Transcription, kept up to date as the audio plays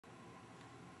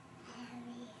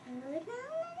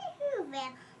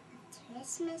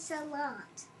Christmas a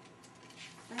lot.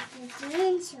 But the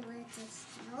Grinch was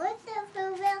north of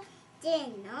the world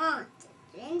did not.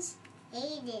 The Grinch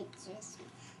hated Christmas.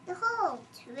 The whole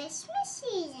Christmas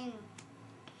season.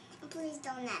 Please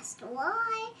don't ask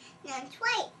why. No,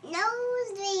 quite knows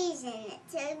the reason. It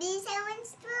could be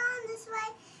someone's thrown this way.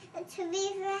 It could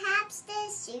be perhaps the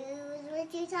shoes were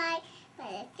too tight. But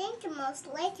I think most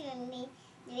likely would be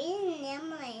the reason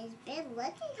Emily's bed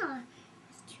looking hard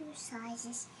was two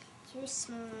sizes too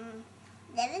small.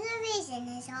 There was a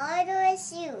reason his heart or his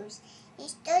shoes. He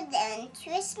stood there on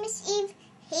Christmas Eve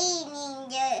hating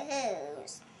their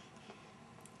hooves.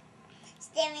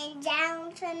 Staring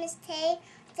down from his table,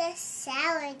 the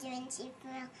sour drinks he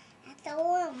fell at the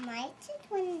warm lighted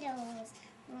windows,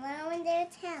 blowing their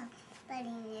tail. But he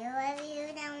knew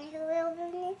every down the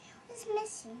hill was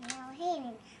missing, now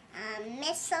hating a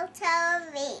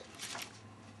mistletoe wreath.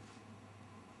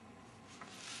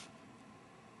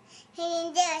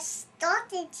 Hanging there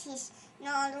started his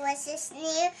nod was his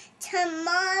near.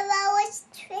 Tomorrow is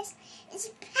Christmas, it's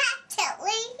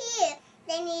practically here.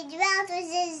 Then he dwelt with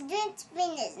his drinks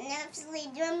fingers nervously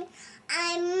drumming.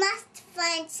 I must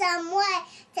find some way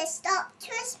to stop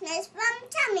Christmas from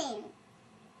coming.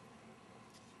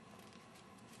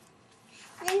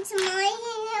 Then tomorrow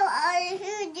he knew all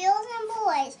the girls and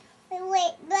boys would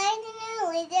wait bright and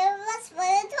early. There was for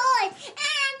the toys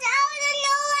and all the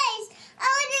noise.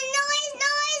 Oh, the noise.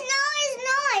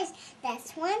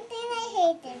 That's one thing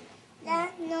I hated, the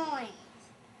noise.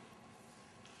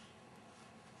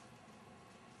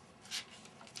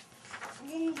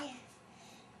 Then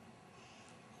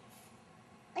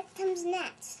what comes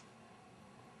next?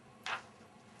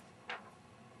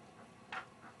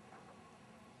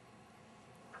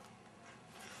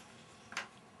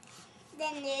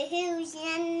 Then the who's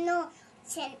and no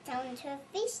sent down to a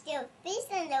feast. They would feast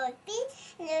and they would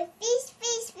feast and they would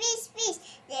feast.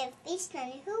 They would feast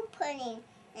on who pudding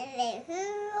and they who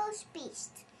roast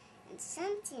beast. And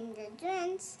something the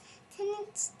drinks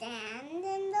didn't stand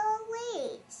in the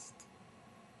least.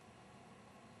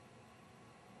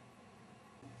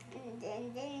 And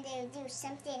then they would do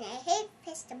something I hate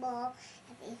festival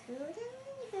and they who and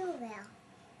who well.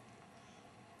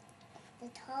 The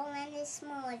tall and the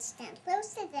small would stand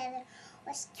close together,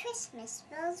 was Christmas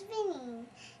bells ringing.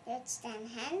 They would stand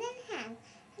hand in hand,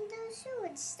 and those who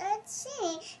would start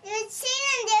singing, they would sing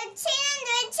and they would sing and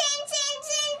they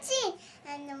would sing.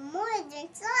 And the more they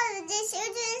thought of this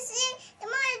children sing, the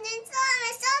more they thought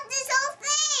myself this whole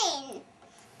thing.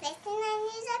 First thing I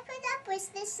knew I put up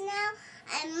with this now.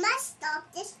 I must stop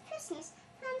this Christmas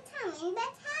from coming,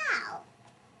 but how?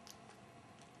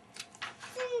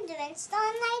 The Grinch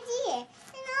thought an idea,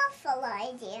 an awful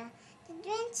idea. The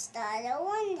Grinch thought a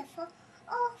wonderful,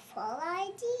 awful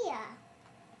idea.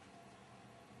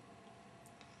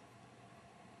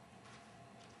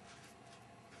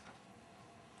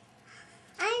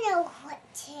 I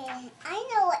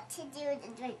know what to do.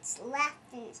 The Grinch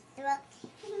laughed in his throat.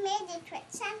 He made a trick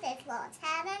Santa Claus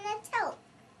had on a tote.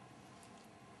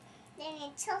 Then he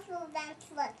shuffled down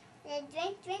to look. The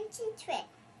Grinchy trick.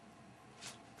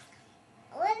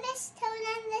 With this toad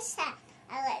and this hat,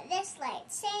 I let this light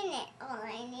shine it. All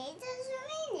I need is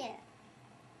a reindeer.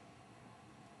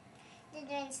 The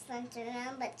Grinch slumped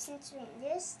around, but since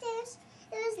reindeer's stairs,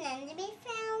 there was none to be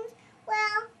found.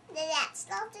 Well, did that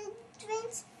stop the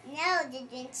Grinch? No, the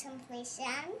Grinch simply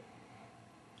said,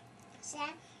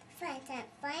 if I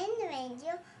can't find the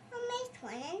reindeer, I'll make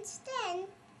one instead.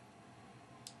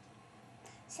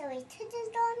 So he took his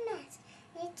gold mask,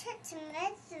 and he took some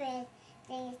red thread.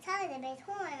 Then he tied a big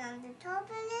horn on the top of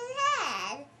his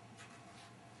head.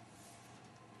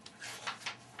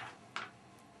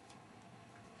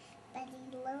 But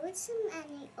he loaded some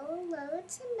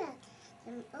back,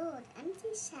 some old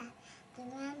empty sack. The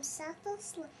ramshackle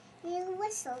slip, he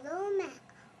whistled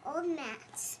old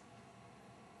Max.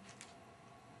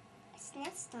 What's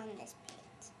next on this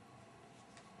page?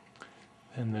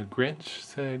 And the Grinch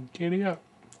said, "Giddy up."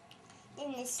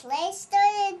 Then the sleigh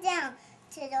started down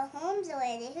to the homes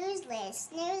where the who's lay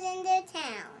snooze in their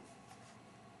town.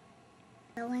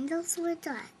 The windows were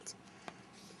dark.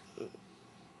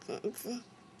 The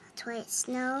white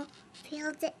snow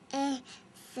filled the air.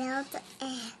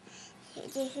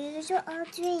 The who's were all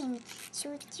dreaming,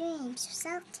 sweet dreams of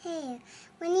soft hair.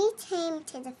 When he came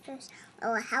to the first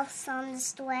little house on the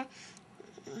store,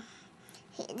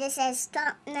 this says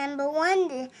stop number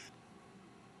 1.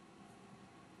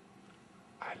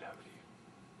 I love you.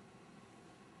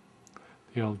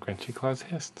 The old Grinchy Claus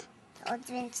hissed. The old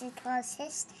Grinchy Claus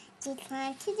hissed. He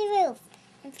climbed to the roof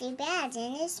and threw bags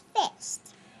in his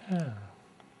fist. Yeah.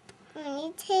 When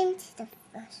he came to the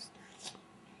first,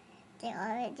 Did I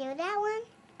already do that one?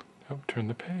 Oh, turn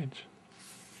the page.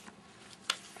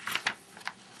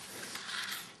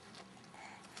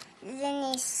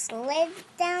 Then he slid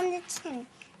down the chimney,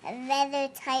 a rather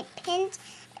tight pinch,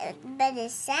 but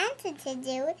it's Santa to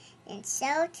do it, and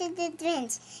so to the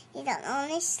Grinch. He don't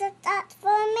only sit out for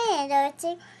a minute or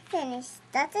two, then he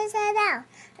stuck his head out.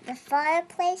 The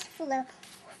fireplace flew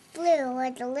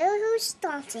with the little who's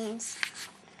stockings.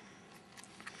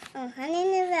 Oh,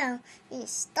 honey in a row, these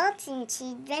stocking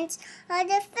children are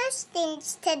the first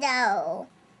things to do.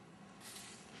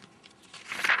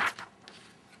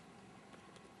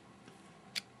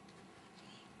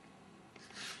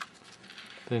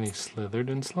 Then he slithered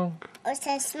and slunk. With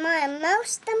a smile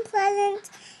most unpleasant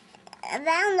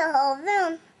around the whole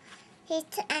room, he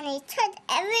took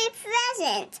every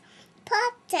present,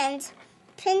 popped and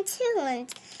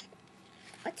pentulant.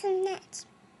 What's next?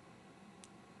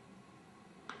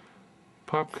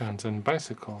 Popguns and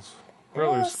bicycles.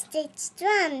 Roll Rollers. sticks,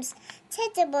 drums,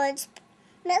 chitterboards,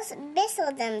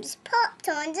 whistledoms,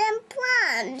 pop-torns, and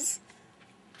plums.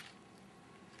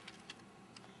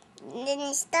 Then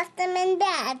he stuffed them in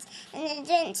bags, and the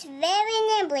Grinch very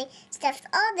nimbly stuffed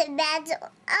all the bags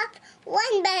up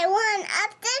one by one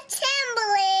up the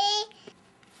chimney.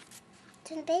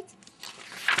 Turn the page.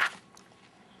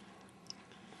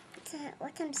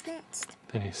 What comes next?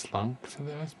 Then he slunk to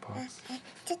the icebox.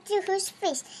 Took who's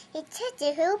feast. He took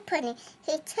the who pudding.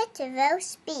 He took the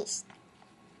roast beast.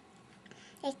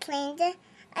 He cleaned the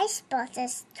icebox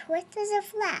as swift as a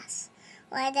flash.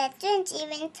 Why, that Grinch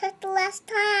even took the last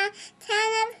can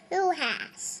of who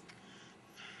has.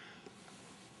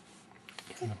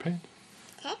 Turn the page.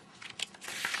 Okay.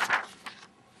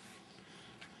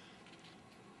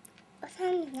 What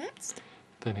comes next?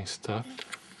 Then he stuffed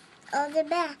Oh, the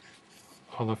bear.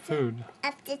 all the food.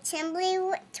 Up the chimney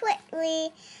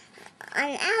twitly.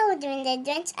 On Aldrin the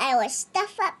Grinch, I will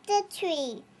stuff up the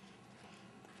tree.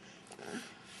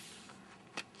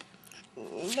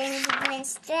 Then the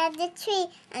Grinch grabbed the tree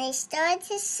and he started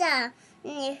to saw.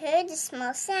 And he heard a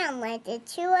small sound like the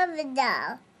chew of a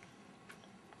doll.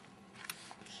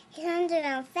 He turned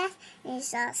around fast and he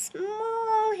saw a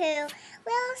small who,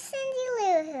 little Cindy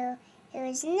Lou Who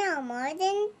was no more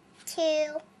than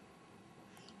 2.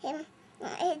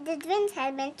 The Grinch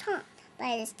had been taught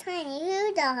by this tiny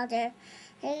who daughter.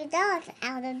 Who daughter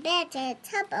out of bed in a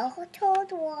tub of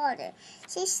cold water.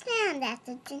 She slammed at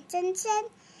the Grinch and said,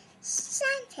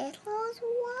 Santa Claus,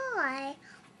 why?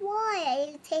 Why are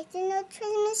you taking the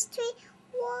Christmas tree?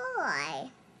 Why?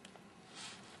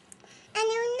 And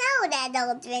you know that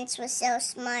old Grinch was so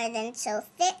smart and so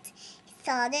fit. He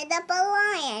thought it up a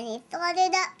lie and he thought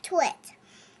it up twit.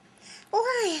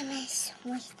 Why am I so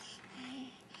weak?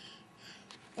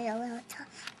 The little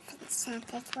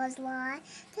Santa Claus lie.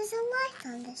 There's a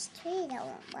light on this tree that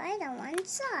won't light on one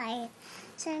side.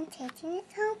 So I'm taking it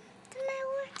home to my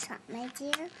workshop, my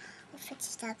dear. I'll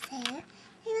fix it up there, and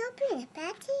I'll bring it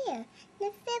back here. In the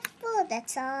 5th floor,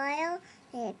 that's all.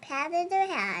 Then he patted her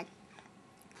head.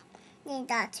 Then he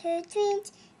got to her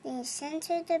dreams. Then he sent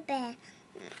her to bed.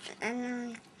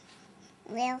 And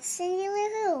little Cindy Lou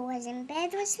Who was in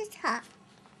bed with the top.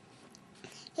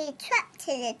 He trotted to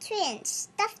the tree and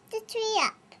stuffed the tree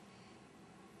up.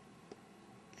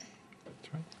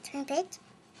 That's right. Turn page.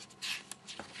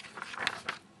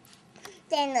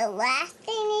 Then the last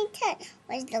thing he took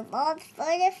was the log for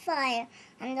the fire,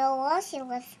 and the wall she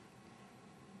was.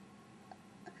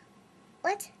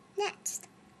 What next?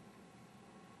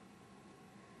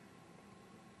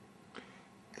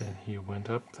 Then he went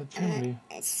up the chimney.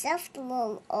 And stuffed the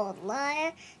little old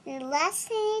liar, and the last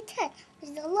thing he took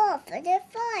was the log for the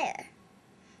fire.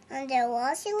 On the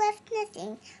wall she left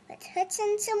nothing but hooks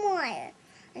and some wire.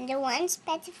 And the one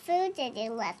speck of food that they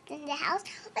left in the house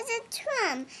was a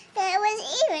crumb that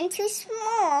was even too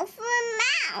small for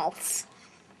a mouse.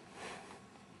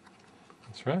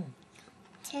 That's right.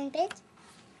 Turn page.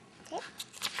 Okay.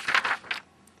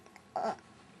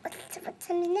 What's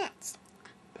in the next?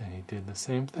 Then he did the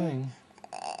same thing.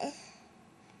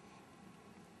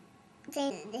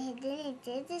 Then he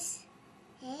did the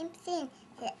same thing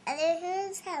to other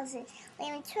whose houses,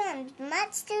 leaving crumbs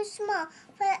much too small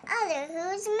for other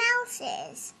whose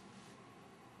mouses.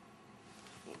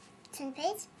 Turn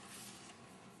page.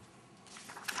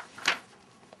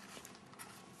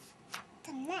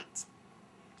 The next.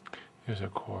 It was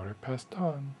 1:15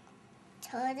 dawn.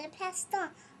 Quarter past dawn,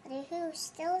 other who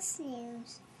still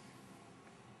snooze.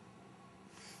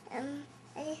 What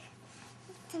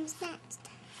comes next?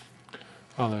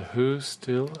 All the who's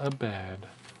still abed.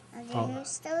 Other who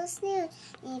still snooze,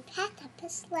 and he packed up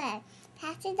his sled,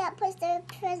 packed it up with their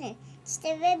present, It's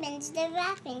the ribbons, the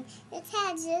wrapping, the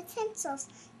tags, the tinsels,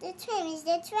 the trims,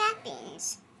 the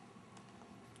trappings.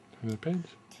 To the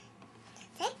page.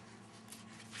 Okay.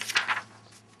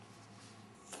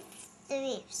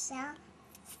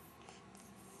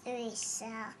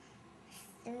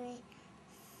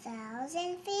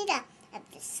 3,000 feet up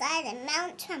the side of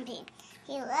Mount Trumping.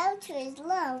 He loved to his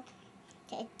load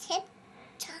to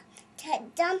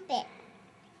dump it.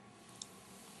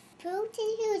 Pooh to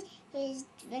who's his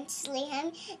eventually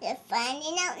home. They're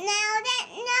finding out now that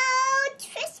no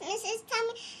Christmas is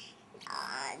coming.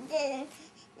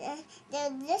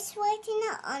 They're just working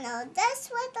on all that's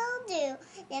what they'll do.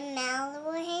 The mouth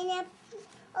will hang up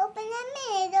open a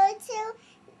minute or two.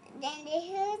 Then they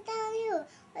hear down who,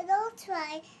 but they'll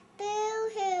try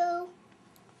boo-hoo.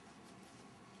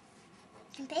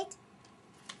 Compete.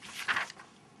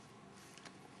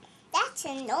 That's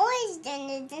a noise,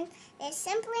 dun-dun-dun. They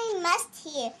simply must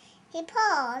hear. He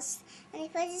paused, and he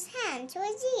put his hand to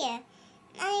his ear.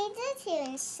 And he did hear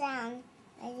a sound,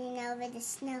 rising over the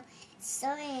snow,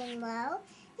 soaring low,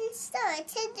 and started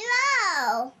to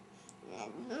grow.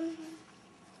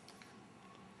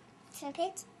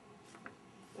 Trumpet.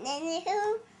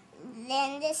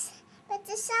 But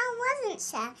the sound wasn't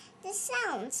sad. The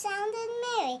sound sounded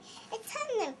merry. It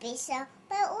couldn't be so,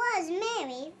 but it was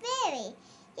merry, very.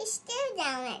 He stared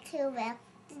down at Bluebell,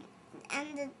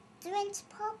 and the Grinch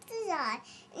popped his eye,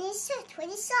 and he searched what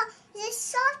he saw with a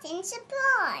shocking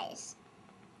surprise.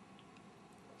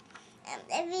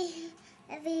 Every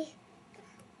who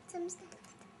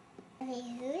down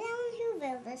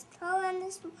Whoville, this tall and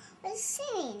this was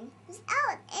singing,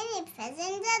 without any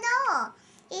present at all.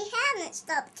 He hadn't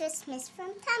stopped Christmas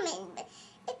from coming, but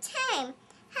it came.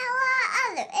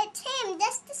 It came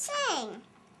just the same.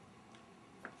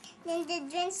 Then the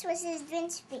Grinch was his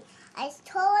Grinch feet, eyes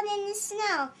cold in the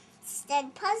snow,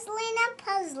 stood puzzling and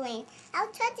puzzling. How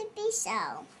could it be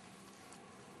so?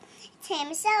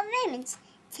 Tames out ribbons,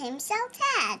 tames out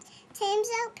tags, tames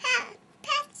out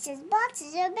patches,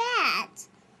 boxes, or bags.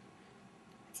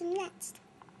 What's next?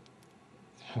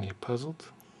 And he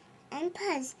puzzled. And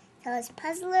puzzled till his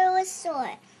puzzler was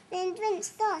sore. Then Grinch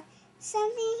thought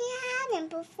something he hadn't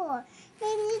before.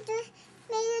 Maybe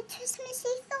Christmas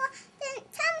he thought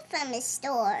didn't come from his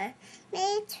store.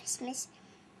 Maybe Christmas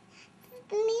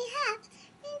perhaps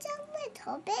means a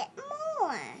little bit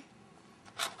more.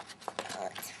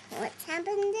 What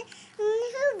happened in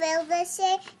Whoville this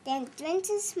year? Then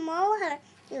Grinch's small heart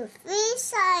grew 3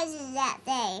 sizes that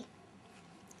day.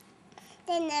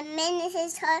 Then the minute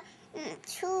his heart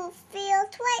to feel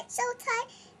quite so tight,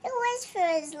 it was for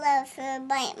his love for a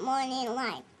bright morning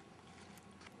light.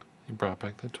 He brought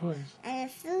back the toys. And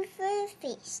the food for the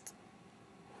feast.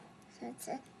 So it's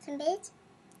some bits.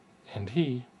 And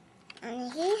he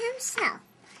himself,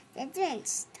 the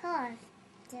Grinch, carved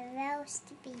the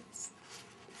roast beast.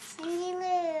 Cindy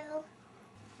Lou.